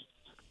era,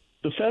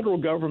 the federal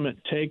government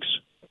takes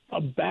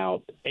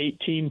about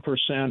 18%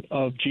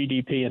 of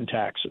GDP in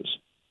taxes.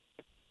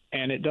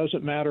 And it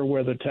doesn't matter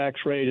whether the tax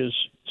rate is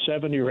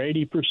 70 or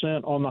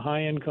 80% on the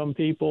high-income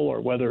people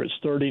or whether it's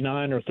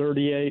 39 or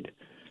 38.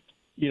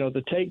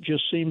 The take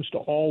just seems to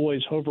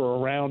always hover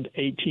around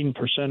 18%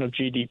 of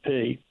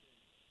GDP,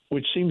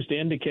 which seems to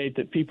indicate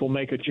that people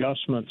make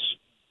adjustments.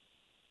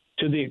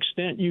 To the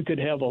extent you could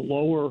have a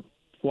lower,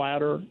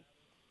 flatter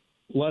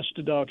less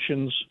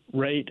deductions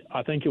rate,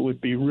 I think it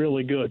would be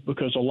really good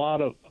because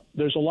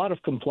there's a lot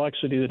of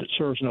complexity that it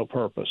serves no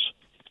purpose.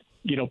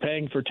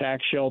 Paying for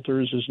tax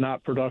shelters is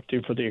not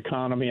productive for the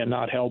economy and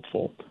not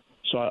helpful.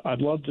 So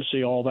I'd love to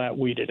see all that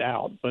weeded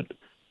out, but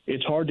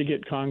it's hard to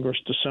get Congress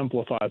to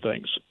simplify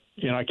things.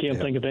 I can't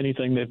think of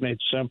anything they've made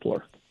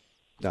simpler.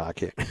 No, I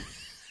can't.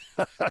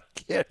 I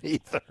can't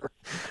either.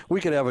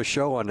 We could have a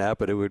show on that,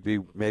 but it would be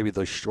maybe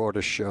the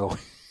shortest show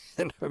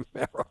in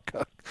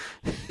America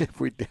if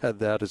we had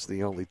that as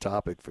the only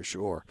topic for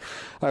sure.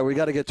 All right, we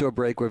got to get to a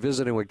break. We're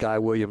visiting with Guy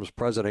Williams,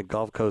 President,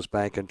 Gulf Coast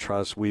Bank and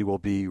Trust. We will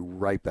be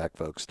right back,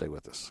 folks. Stay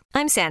with us.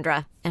 I'm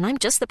Sandra, and I'm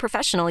just the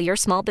professional your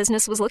small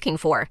business was looking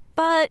for.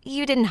 But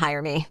you didn't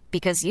hire me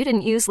because you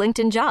didn't use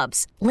LinkedIn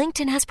Jobs.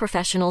 LinkedIn has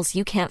professionals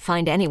you can't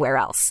find anywhere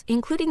else,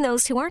 including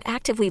those who aren't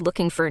actively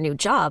looking for a new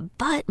job,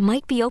 but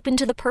might be open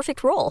to the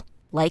perfect role,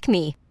 like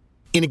me.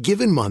 In a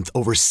given month,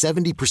 over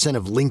 70%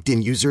 of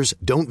LinkedIn users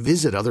don't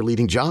visit other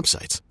leading job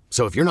sites.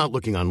 So if you're not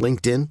looking on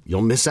LinkedIn,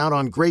 you'll miss out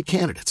on great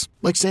candidates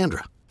like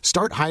Sandra.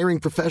 Start hiring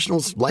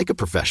professionals like a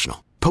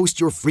professional. Post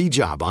your free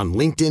job on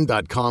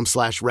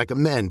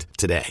linkedin.com/recommend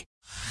today.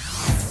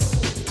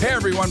 Hey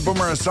everyone,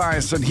 Boomer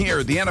Esiason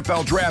here. The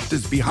NFL Draft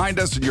is behind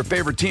us and your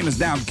favorite team is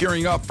now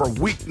gearing up for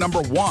week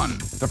number 1.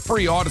 The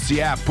free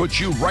Odyssey app puts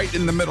you right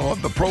in the middle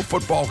of the pro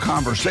football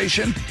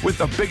conversation with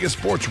the biggest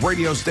sports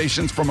radio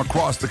stations from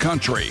across the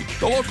country.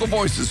 The local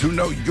voices who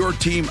know your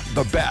team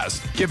the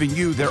best, giving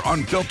you their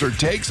unfiltered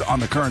takes on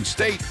the current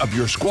state of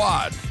your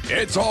squad.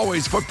 It's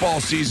always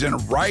football season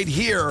right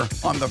here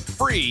on the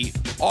free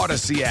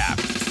Odyssey app.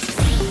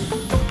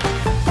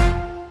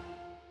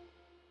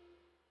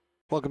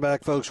 Welcome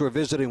back, folks. We're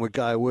visiting with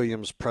Guy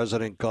Williams,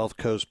 President, Gulf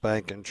Coast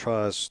Bank and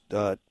Trust.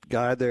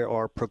 Guy, there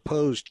are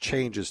proposed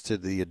changes to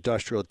the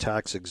industrial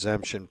tax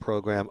exemption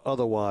program,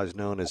 otherwise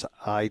known as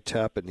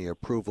ITEP, in the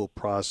approval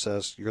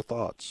process. Your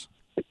thoughts?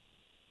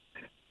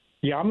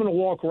 Yeah, I'm going to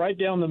walk right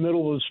down the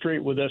middle of the street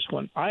with this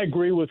one. I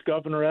agree with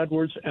Governor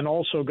Edwards and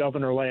also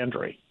Governor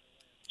Landry.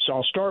 So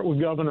I'll start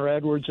with Governor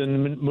Edwards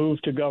and move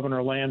to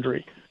Governor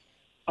Landry.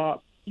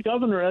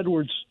 Governor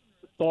Edwards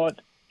thought,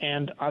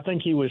 and I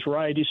think he was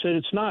right, he said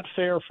it's not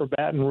fair for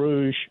Baton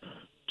Rouge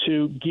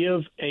to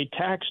give a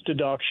tax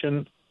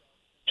deduction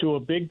to a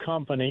big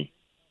company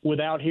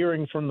without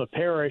hearing from the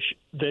parish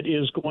that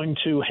is going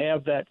to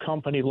have that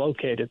company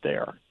located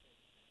there.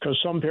 Because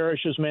some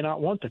parishes may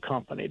not want the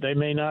company. They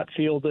may not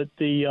feel that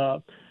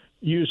the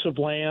use of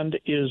land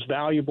is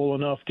valuable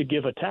enough to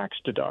give a tax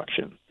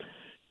deduction.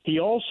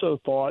 He also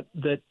thought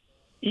that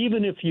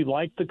even if you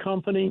like the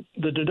company,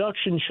 the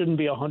deduction shouldn't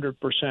be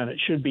 100%. It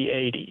should be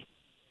 80%.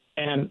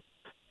 And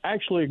I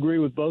actually agree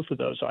with both of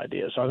those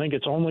ideas. I think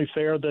it's only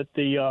fair that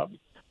the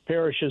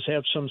parishes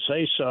have some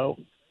say-so,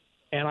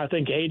 and I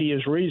think 80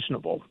 is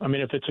reasonable. I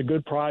mean, if it's a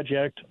good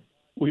project,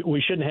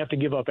 we shouldn't have to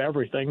give up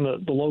everything.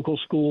 The local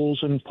schools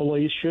and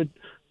police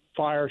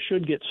fire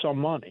should get some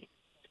money.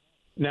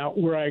 Now,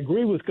 where I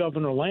agree with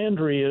Governor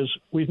Landry is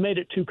we've made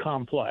it too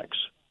complex.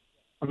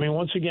 I mean,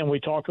 once again, we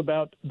talk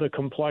about the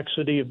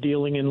complexity of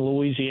dealing in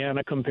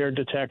Louisiana compared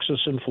to Texas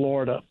and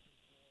Florida.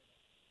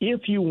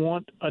 If you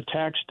want a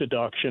tax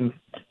deduction,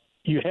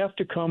 you have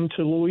to come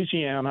to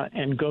Louisiana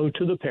and go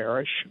to the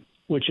parish,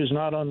 which is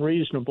not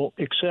unreasonable,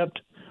 except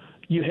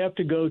you have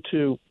to go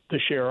to the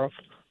sheriff,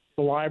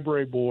 the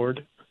library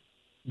board,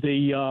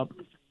 the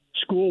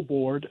school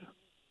board,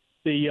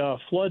 the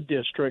flood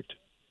district,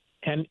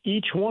 and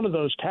each one of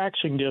those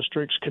taxing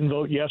districts can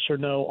vote yes or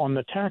no on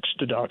the tax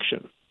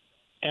deduction.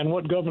 And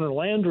what Governor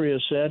Landry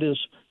has said is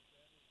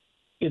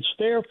it's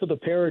fair for the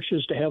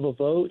parishes to have a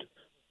vote,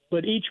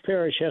 but each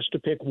parish has to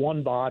pick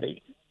one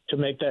body to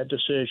make that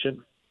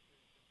decision.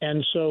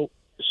 And so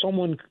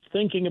someone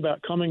thinking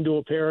about coming to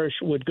a parish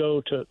would go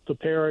to the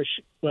parish,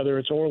 whether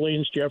it's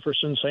Orleans,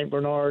 Jefferson, St.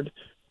 Bernard,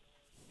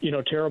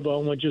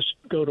 Terrebonne, would just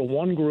go to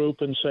one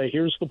group and say,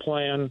 here's the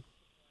plan.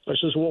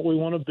 This is what we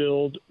want to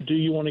build. Do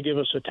you want to give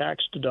us a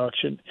tax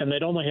deduction? And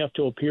they'd only have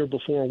to appear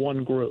before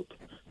one group.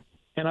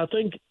 And I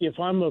think if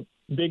I'm a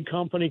big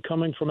company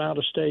coming from out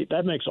of state,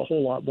 that makes a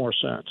whole lot more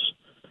sense.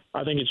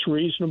 I think it's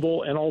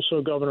reasonable, and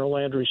also Governor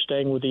Landry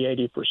staying with the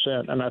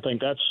 80%, and I think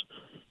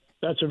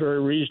that's a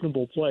very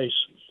reasonable place.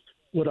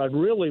 What I'd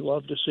really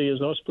love to see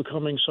is us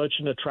becoming such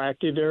an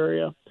attractive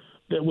area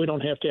that we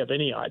don't have to have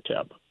any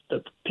ITEP,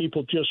 that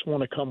people just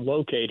want to come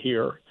locate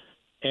here,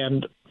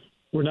 and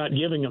we're not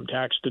giving them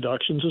tax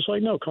deductions. It's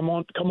like, no, come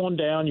on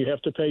down. You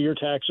have to pay your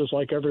taxes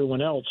like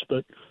everyone else,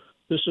 but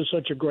this is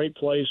such a great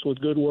place with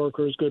good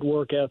workers, good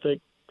work ethic,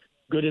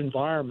 good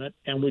environment,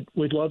 and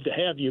we'd love to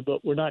have you,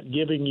 but we're not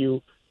giving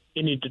you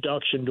any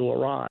deduction to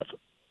arrive.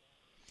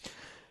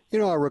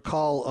 I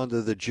recall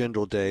under the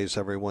Jindal days,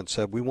 everyone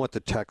said, we want the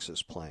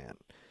Texas plan.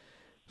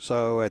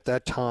 So at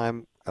that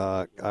time,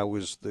 I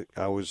was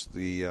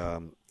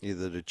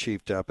either the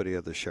chief deputy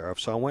or the sheriff,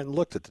 so I went and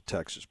looked at the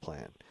Texas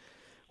plan.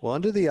 Well,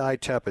 under the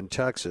ITEP in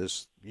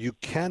Texas, you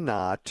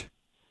cannot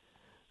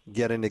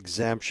get an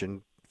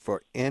exemption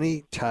for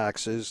any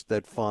taxes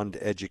that fund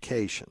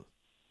education.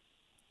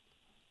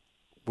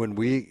 When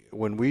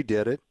we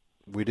did it,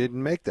 we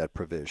didn't make that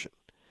provision.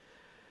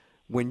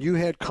 when you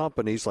had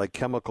companies like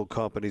chemical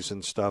companies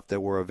and stuff that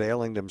were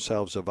availing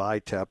themselves of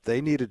ITEP, they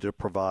needed to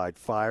provide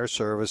fire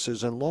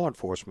services and law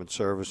enforcement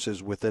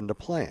services within the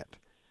plant.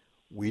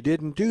 We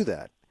didn't do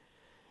that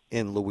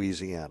in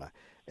Louisiana.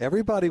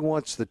 Everybody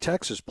wants the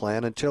Texas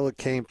plan until it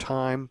came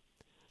time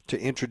to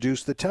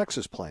introduce the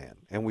Texas plan,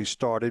 and we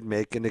started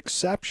making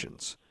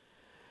exceptions.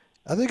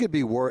 I think it'd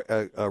be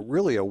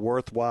really a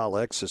worthwhile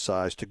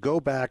exercise to go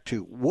back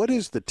to what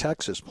is the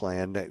Texas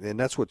plan, and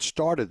that's what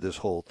started this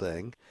whole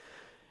thing.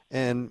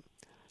 And,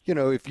 you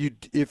know, if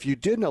you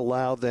didn't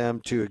allow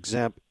them to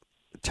exempt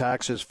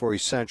taxes for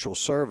essential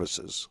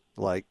services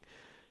like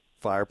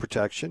fire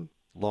protection,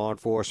 law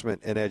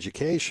enforcement, and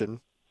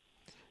education,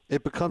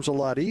 it becomes a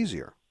lot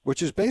easier,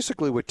 which is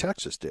basically what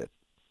Texas did.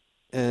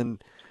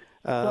 And,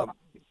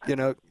 you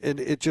know,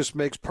 it just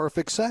makes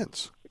perfect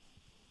sense.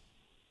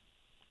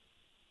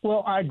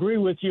 Well, I agree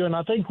with you, and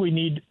I think we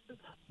need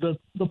the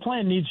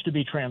plan needs to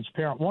be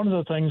transparent. One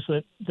of the things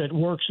that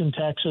works in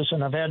Texas,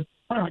 and I've had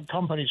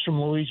companies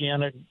from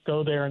Louisiana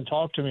go there and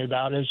talk to me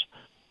about, is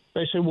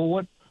they say,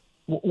 well,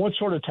 what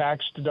sort of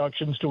tax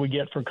deductions do we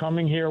get for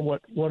coming here?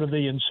 What are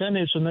the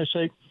incentives? And they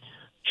say,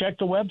 check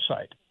the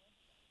website.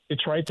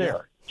 It's right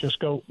there. Just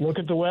go look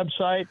at the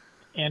website,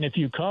 and if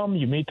you come,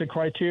 you meet the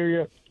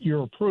criteria,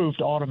 you're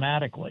approved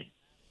automatically.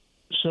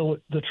 So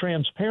the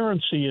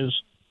transparency is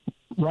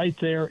right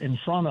there in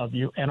front of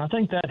you, and I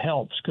think that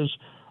helps because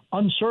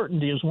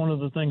uncertainty is one of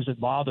the things that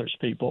bothers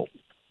people.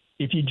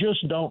 If you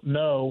just don't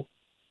know,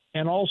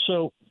 and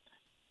also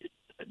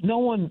no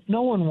one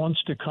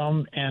wants to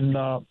come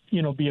and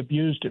be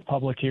abused at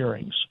public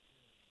hearings.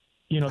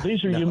 You know,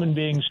 these are human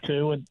beings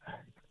too, and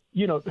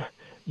you know,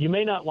 you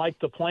may not like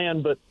the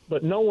plan, but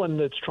no one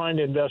that's trying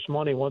to invest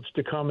money wants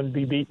to come and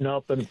be beaten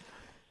up and,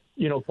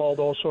 you know, called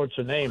all sorts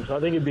of names. I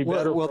think it'd be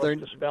better for us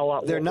to spell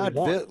out what we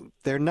want.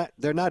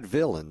 They're not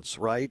villains,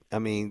 right? I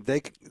mean,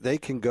 they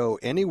can go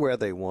anywhere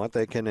they want.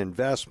 They can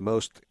invest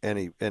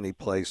any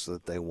place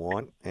that they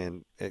want,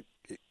 and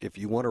if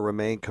you want to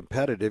remain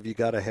competitive, you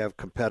got to have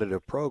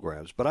competitive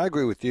programs. But I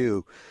agree with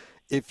you.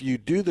 If you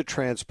do the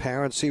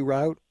transparency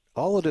route,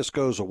 all of this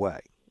goes away.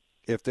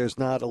 If there's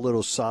not a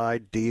little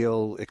side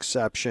deal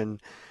exception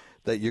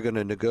that you're going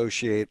to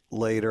negotiate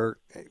later,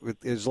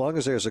 as long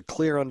as there's a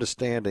clear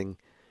understanding,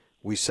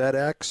 we said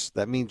X,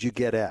 that means you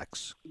get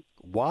X.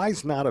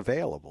 Y's not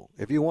available.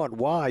 If you want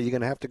Y, you're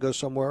going to have to go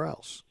somewhere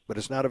else, but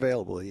it's not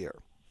available here.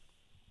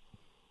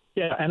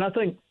 Yeah, and I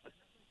think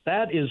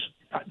that is,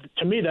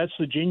 to me, that's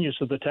the genius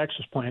of the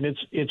Texas plan.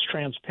 It's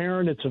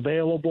transparent, it's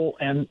available,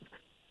 and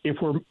if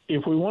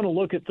we want to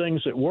look at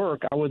things that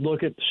work, I would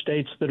look at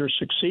states that are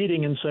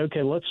succeeding and say,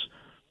 okay, let's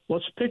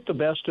pick the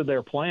best of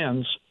their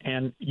plans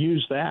and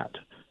use that.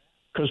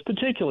 Because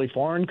particularly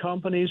foreign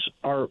companies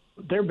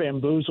they're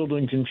bamboozled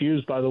and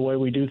confused by the way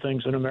we do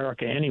things in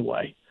America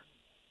anyway.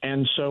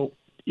 And so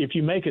if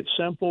you make it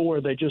simple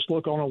where they just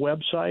look on a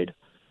website,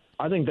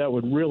 I think that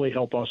would really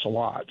help us a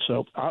lot.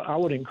 So I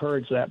would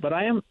encourage that. But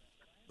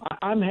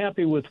I'm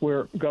happy with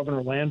where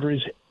Governor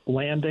Landry's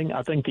landing.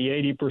 I think the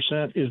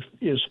 80%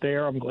 is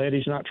fair. I'm glad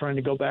he's not trying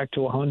to go back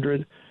to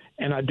 100.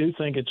 And I do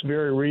think it's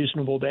very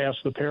reasonable to ask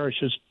the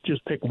parishes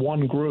just pick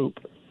one group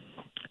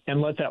and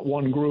let that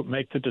one group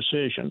make the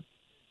decision.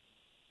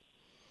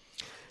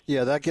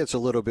 Yeah, that gets a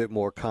little bit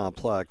more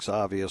complex,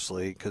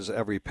 obviously, because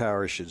every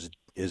parish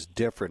is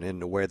different in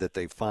the way that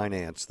they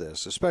finance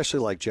this, especially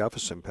like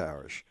Jefferson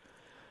Parish,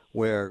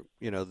 where,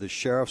 you know, the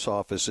sheriff's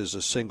office is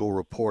a single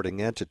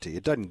reporting entity.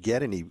 It doesn't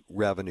get any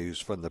revenues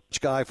from the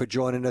Guy for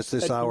joining us.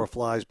 This hour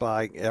flies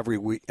by every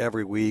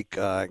week.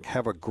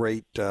 Have a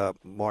great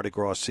Mardi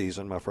Gras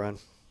season, my friend.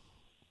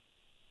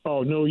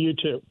 Oh, no, you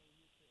too.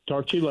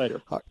 Talk to you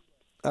later.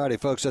 All righty,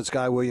 folks, that's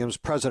Guy Williams,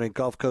 President,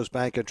 Gulf Coast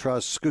Bank and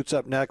Trust. Scoot's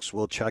up next.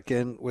 We'll check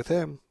in with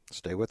him.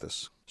 Stay with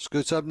us.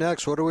 Scoot's up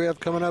next. What do we have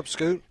coming up,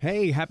 Scoot?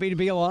 Hey, happy to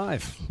be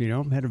alive. You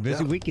know, had a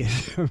busy weekend,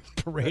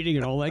 parading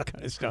and all that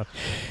kind of stuff.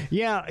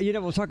 Yeah, you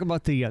know, we'll talk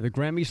about the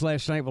Grammys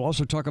last night. We'll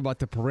also talk about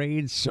the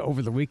parades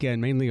over the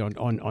weekend, mainly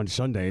on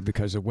Sunday,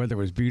 because the weather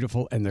was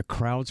beautiful and the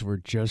crowds were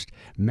just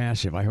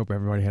massive. I hope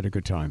everybody had a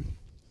good time.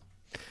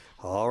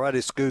 All righty,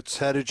 Scoot's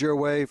headed your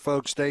way,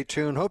 folks. Stay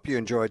tuned. Hope you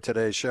enjoyed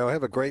today's show.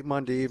 Have a great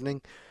Monday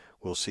evening.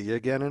 We'll see you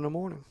again in the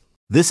morning.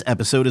 This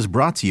episode is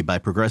brought to you by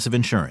Progressive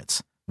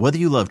Insurance. Whether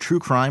you love true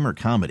crime or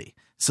comedy,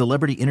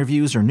 celebrity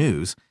interviews or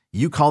news,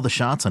 you call the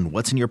shots on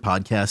what's in your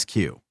podcast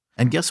queue.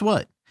 And guess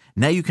what?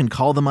 Now you can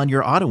call them on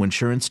your auto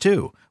insurance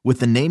too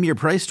with the Name Your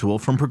Price tool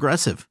from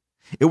Progressive.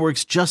 It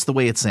works just the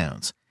way it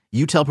sounds.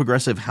 You tell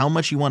Progressive how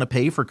much you want to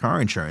pay for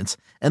car insurance,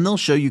 and they'll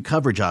show you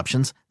coverage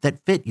options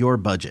that fit your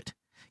budget.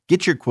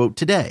 Get your quote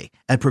today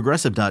at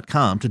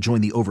Progressive.com to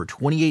join the over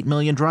 28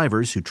 million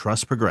drivers who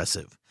trust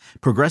Progressive.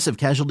 Progressive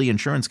Casualty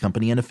Insurance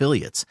Company and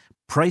Affiliates.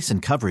 Price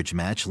and coverage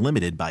match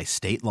limited by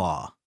state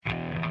law.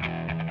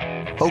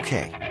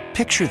 Okay,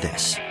 picture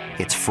this.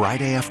 It's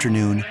Friday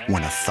afternoon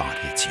when a thought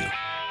hits you.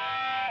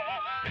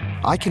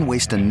 I can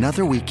waste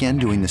another weekend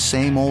doing the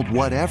same old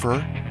whatever,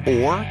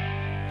 or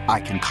I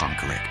can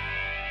conquer it.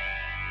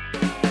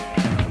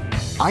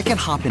 I can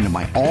hop into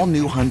my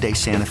all-new Hyundai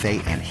Santa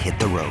Fe and hit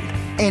the road.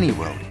 Any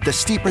road. The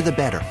steeper, the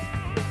better.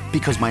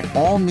 Because my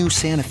all-new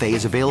Santa Fe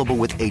is available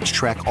with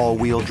H-Track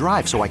all-wheel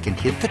drive, so I can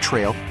hit the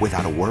trail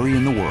without a worry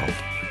in the world.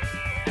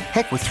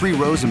 Heck, with 3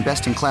 rows and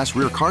best-in-class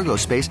rear cargo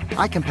space,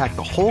 I can pack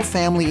the whole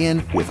family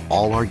in with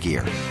all our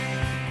gear.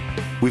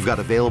 We've got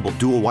available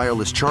dual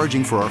wireless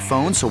charging for our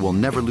phones, so we'll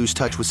never lose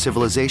touch with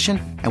civilization,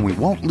 and we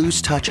won't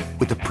lose touch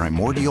with the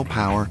primordial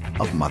power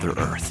of Mother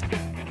Earth.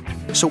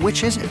 So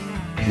which is it?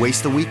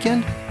 Waste the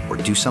weekend or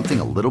do something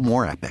a little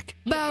more epic?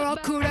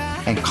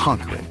 And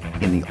conquer it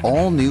in the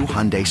all-new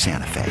Hyundai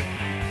Santa Fe.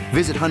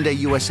 Visit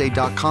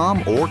HyundaiUSA.com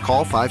or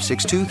call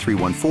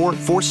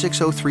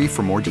 562-314-4603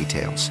 for more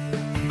details.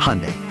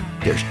 Hyundai,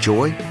 there's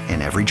joy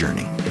in every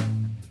journey.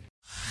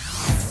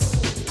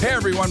 Hey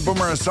everyone,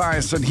 Boomer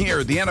Esiason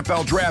here. The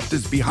NFL Draft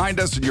is behind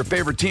us and your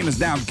favorite team is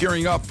now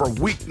gearing up for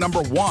week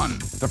number 1.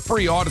 The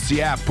free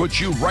Odyssey app puts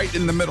you right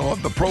in the middle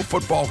of the pro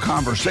football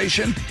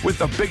conversation with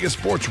the biggest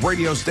sports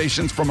radio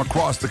stations from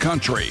across the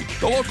country.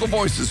 The local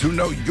voices who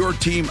know your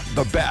team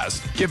the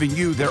best, giving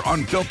you their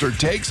unfiltered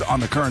takes on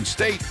the current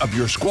state of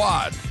your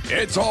squad.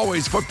 It's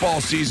always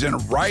football season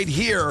right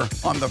here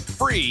on the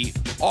free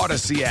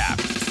Odyssey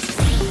app.